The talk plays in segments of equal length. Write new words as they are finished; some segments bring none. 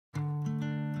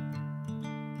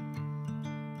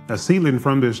A seedling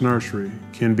from this nursery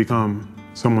can become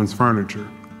someone's furniture,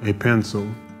 a pencil,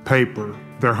 paper,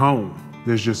 their home.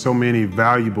 There's just so many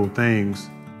valuable things,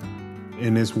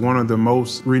 and it's one of the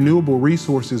most renewable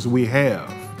resources we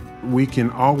have. We can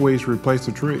always replace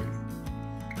a tree.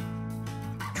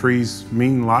 Trees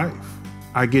mean life.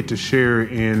 I get to share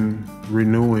in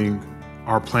renewing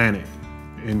our planet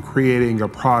and creating a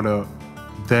product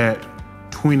that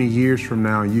 20 years from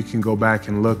now you can go back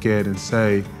and look at and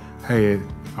say, hey,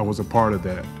 I was a part of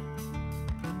that.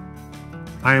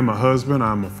 I am a husband,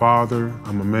 I'm a father,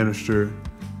 I'm a minister.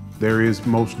 There is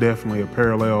most definitely a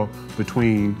parallel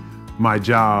between my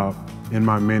job and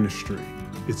my ministry.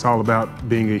 It's all about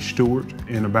being a steward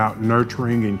and about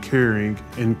nurturing and caring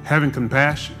and having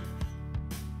compassion.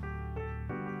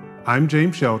 I'm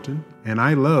James Shelton, and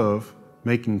I love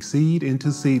making seed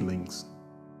into seedlings.